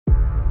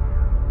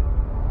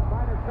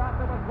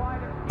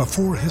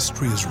Before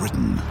history is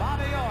written,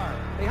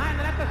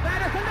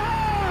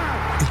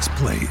 it's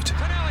played.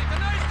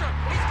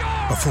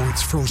 Before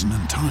it's frozen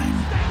in time,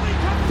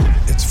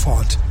 it's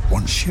fought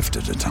one shift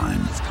at a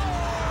time.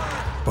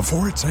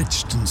 Before it's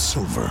etched in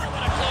silver,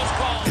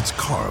 it's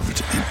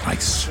carved in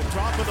ice.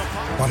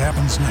 What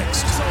happens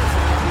next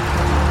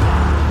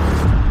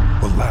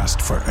will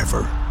last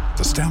forever.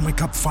 The Stanley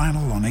Cup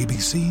Final on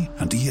ABC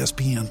and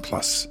ESPN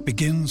Plus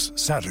begins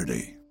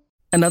Saturday.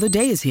 Another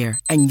day is here,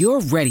 and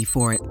you're ready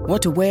for it.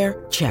 What to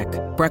wear? Check.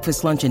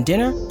 Breakfast, lunch, and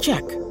dinner?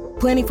 Check.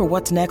 Planning for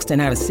what's next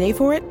and how to save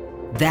for it?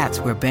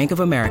 That's where Bank of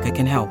America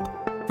can help.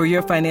 For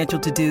your financial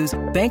to-dos,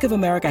 Bank of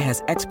America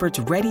has experts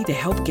ready to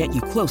help get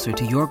you closer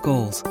to your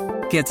goals.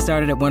 Get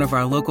started at one of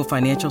our local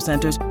financial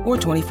centers or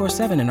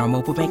 24/7 in our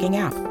mobile banking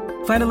app.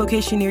 Find a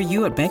location near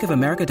you at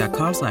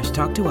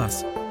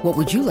bankofamerica.com/talktous. What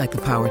would you like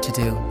the power to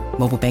do?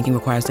 Mobile banking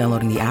requires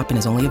downloading the app and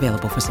is only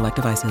available for select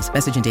devices.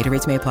 Message and data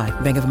rates may apply.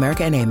 Bank of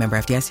America N.A., member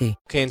FDIC.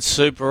 Weekend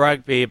Super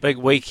Rugby, a big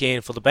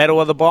weekend for the Battle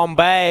of the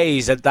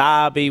Bombays. A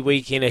derby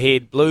weekend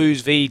ahead.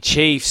 Blues v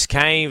Chiefs,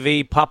 Kane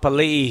v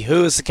Papali'i.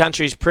 Who is the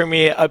country's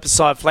premier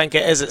openside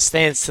flanker as it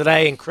stands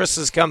today? And Chris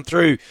has come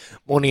through.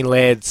 Morning,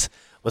 lads.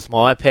 With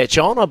my eye patch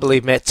on, I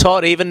believe Matt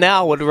Todd even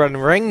now would run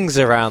rings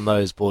around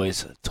those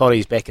boys.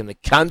 Toddy's back in the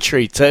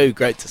country too.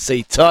 Great to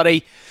see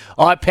Toddy.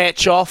 Eye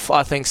patch off.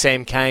 I think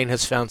Sam Cane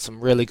has found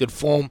some really good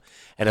form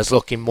and is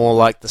looking more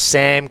like the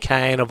Sam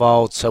Cane of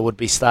old, so would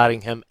be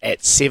starting him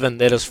at 7.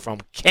 That is from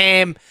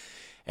Cam.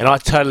 And I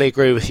totally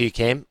agree with you,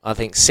 Cam. I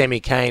think Sammy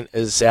Cane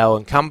is our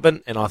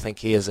incumbent, and I think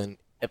he is in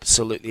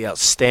absolutely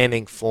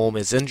outstanding form.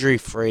 Is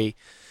injury-free.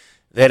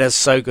 That is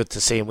so good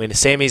to see him. When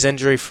Sammy's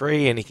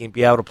injury-free and he can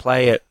be able to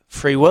play at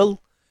free will,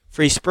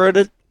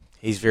 free-spirited,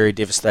 he's very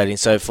devastating.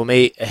 So for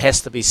me, it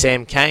has to be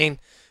Sam Cane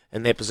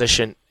in that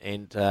position,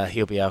 and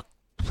he'll be our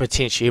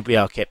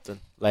captain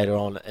later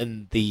on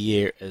in the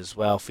year as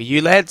well. For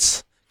you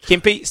lads,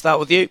 Kempy, start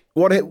with you.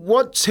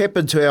 What's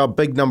happened to our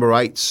big number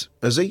 8s,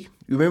 Izzy?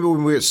 You remember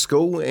when we were at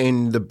school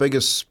and the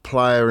biggest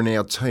player in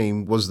our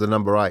team was the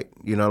number 8?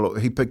 You know, look,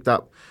 he picked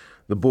up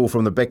the ball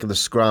from the back of the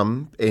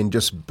scrum and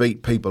just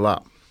beat people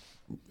up.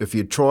 If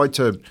you tried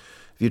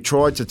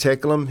to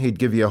tackle him, he'd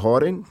give you a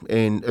hiding,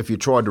 and if you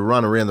tried to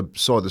run around the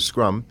side of the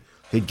scrum,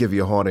 he'd give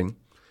you a hiding.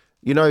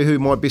 You know who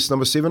my best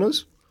number 7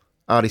 is?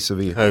 Ardie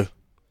Savea. Who?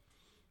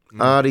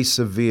 Ardie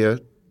Savea,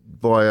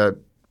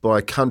 by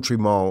a country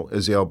mile,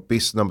 is our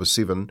best number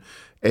 7.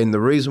 And the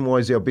reason why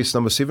he's our best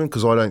number 7,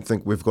 because I don't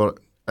think we've got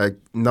a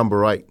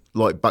number 8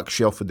 like Buck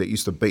Shelford that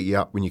used to beat you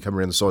up when you come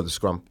around the side of the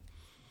scrum.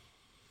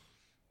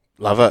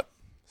 Love it.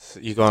 So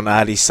you got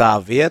Ardie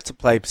Savea to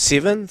play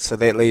 7, so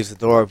that leaves the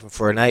door open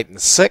for an 8 and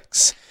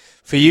 6.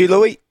 For you,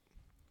 Louis?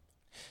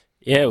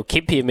 Yeah, well,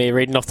 Kempy and me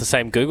reading off the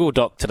same Google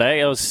Doc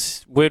today. I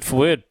was word for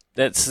word.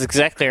 That's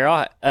exactly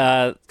right.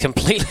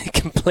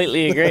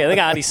 Completely agree. I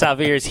think Ardie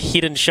Savea is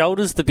head and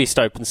shoulders the best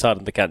open side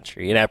in the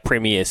country in our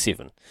Premier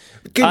 7.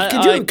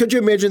 Could you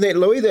imagine that,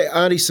 Louis, that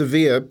Ardie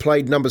Savea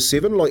played number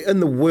 7? Like, in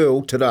the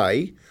world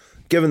today,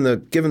 given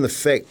the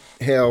fact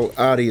how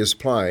Ardie is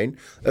playing,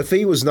 if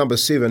he was number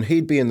 7,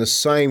 he'd be in the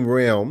same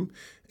realm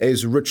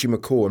as Richie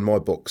McCaw in my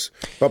books.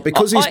 But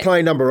because he's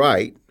playing number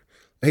 8,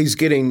 he's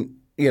getting,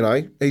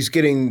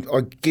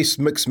 I guess,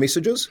 mixed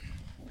messages.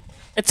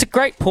 It's a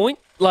great point.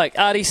 Like,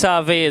 Ardie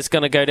Savea is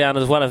going to go down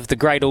as one of the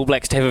great All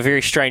Blacks to have a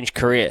very strange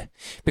career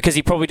because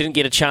he probably didn't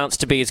get a chance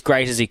to be as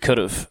great as he could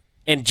have.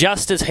 And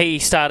just as he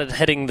started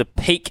hitting the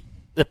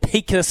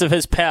peakness of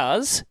his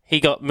powers, he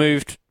got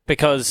moved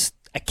because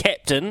a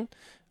captain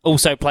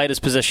also played his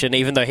position,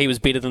 even though he was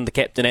better than the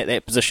captain at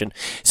that position.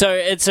 So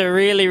it's a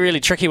really, really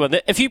tricky one.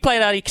 If you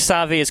played Ardie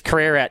Savea's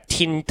career out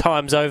 10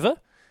 times over,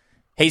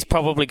 he's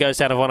probably goes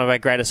down as one of our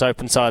greatest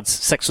open sides,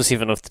 6 or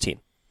 7 of the 10.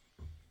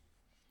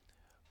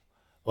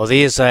 Well,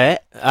 there's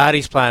that.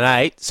 Ardie's playing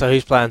 8, so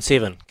who's playing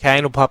 7?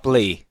 Kane or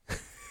Papali'i?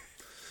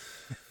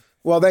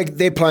 Well,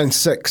 they're playing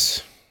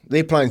 6.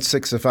 They're playing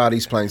 6 if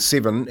Ardie's playing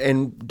 7.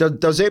 And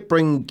does that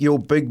bring your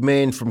big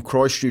man from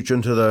Christchurch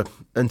into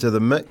the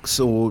mix?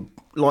 Or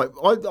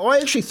I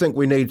actually think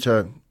we need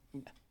to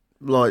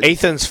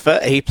Ethan's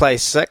fit. He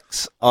plays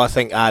 6. I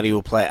think Ardie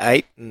will play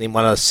 8, and then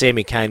one of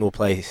Sammy Cane will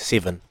play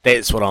 7.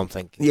 That's what I'm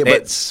thinking. Yeah,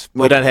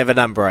 we don't have a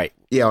number 8.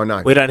 Yeah, I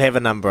know. We don't have a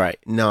number 8.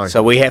 No.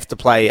 So we have to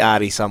play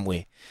Ardie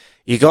somewhere.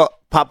 You got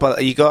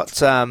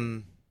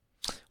Hoskins,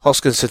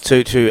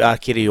 Satutu,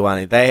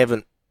 Akiri-Ioane. They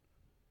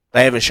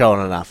haven't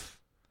shown enough.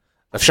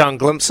 They've shown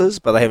glimpses,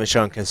 but they haven't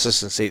shown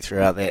consistency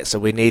throughout that. So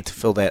we need to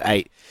fill that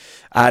 8.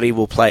 Ardie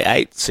will play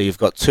 8, so you've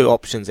got 2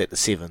 options at the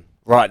 7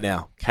 right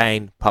now.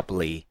 Kane,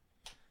 Papali'i.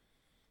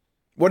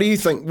 What do you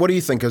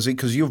think, Izzy?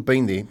 Because you've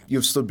been there.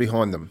 You've stood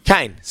behind them.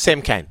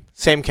 Sam Cane.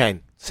 Sam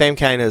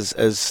Cane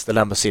is the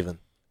number 7.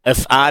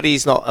 If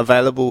Ardie's not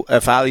available,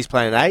 if Ardie's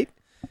playing 8,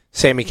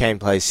 Sammy Cane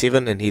plays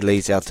 7 and he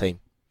leads our team.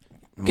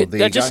 Well,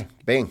 there you go.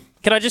 Bang.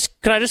 Can I just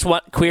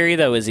query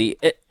though, Izzy?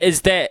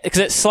 Is that because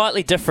it's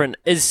slightly different?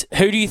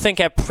 Who do you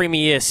think our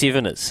Premier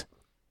 7 is?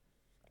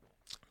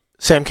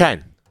 Sam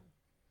Cane.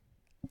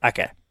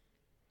 Okay.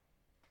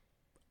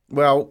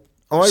 Well,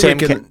 I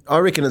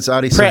reckon it's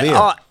Ardie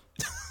Savea.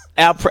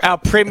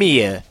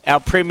 Our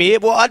premier.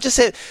 Well, I just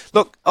said,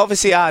 look,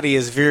 obviously Ardie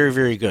is very,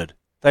 very good.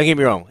 Don't get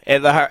me wrong.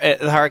 At the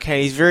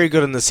Hurricane, he's very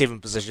good in the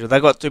 7th position. They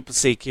got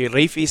Tupasi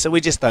Kirifi, so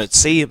we just don't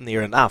see him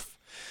there enough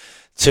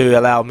to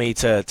allow me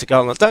to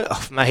go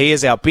on. He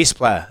is our best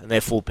player in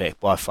that full pack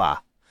by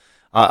far.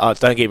 I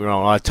don't get me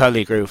wrong. I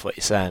totally agree with what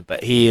you're saying,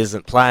 but he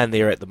isn't playing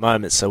there at the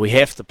moment, so we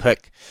have to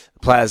pick the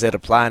players that are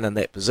playing in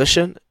that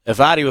position. If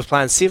Ardie was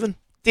playing 7,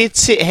 dead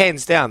set,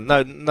 hands down,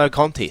 no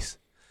contest.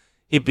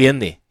 He'd be in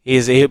there.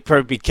 He'd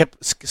probably be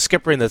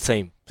skippering the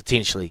team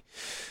potentially,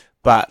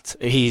 but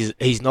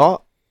he's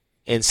not.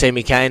 And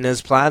Sammy Kane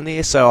is playing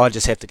there, so I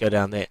just have to go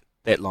down that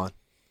line.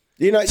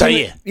 Keep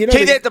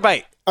that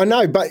debate. I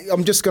know, but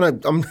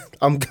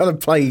I'm gonna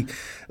play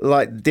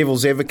like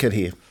devil's advocate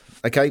here.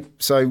 Okay,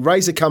 so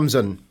Razor comes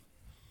in,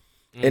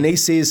 and he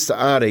says to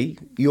Ardie,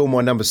 "You're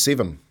my number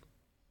 7,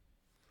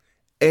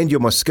 and you're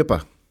my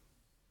skipper."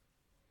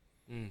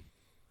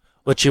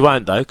 Which you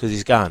won't though, because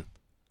he's gone.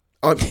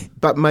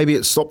 But maybe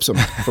it stops him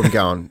from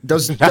going.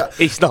 He's not.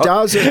 He's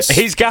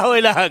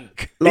going,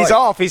 Hunk. He's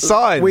off. He's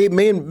signed. Me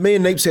and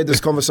Neeps had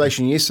this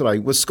conversation yesterday.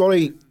 With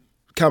Scotty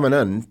coming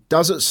in,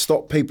 does it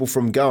stop people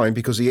from going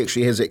because he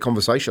actually has that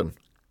conversation?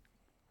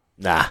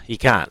 Nah, he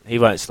can't. He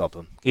won't stop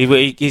him.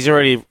 He's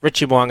already...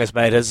 Richie Mo'unga's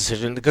made his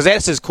decision because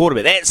that's his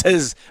quarterback. That's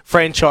his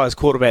franchise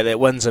quarterback that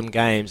wins him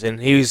games. And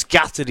he was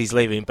gutted he's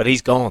leaving, but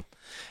he's gone.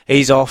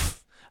 He's off.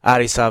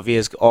 Ardie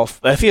Savea's off.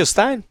 If he was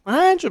staying,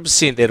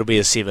 100% that'll be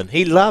a 7.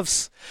 He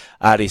loves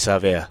Ardie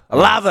Savea. I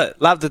love it.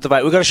 Love the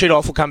debate. We've got to shoot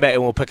off. We'll come back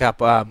and we'll pick up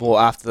more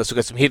after this. We've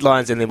got some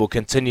headlines and then we'll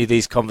continue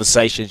these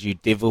conversations. You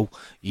devil,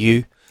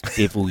 you.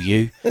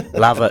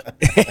 Love it.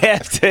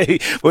 Have to.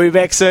 We'll be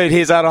back soon.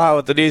 Here's Aroha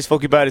with the news.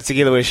 Fuki Boda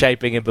together. We're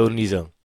shaping and building New Zealand.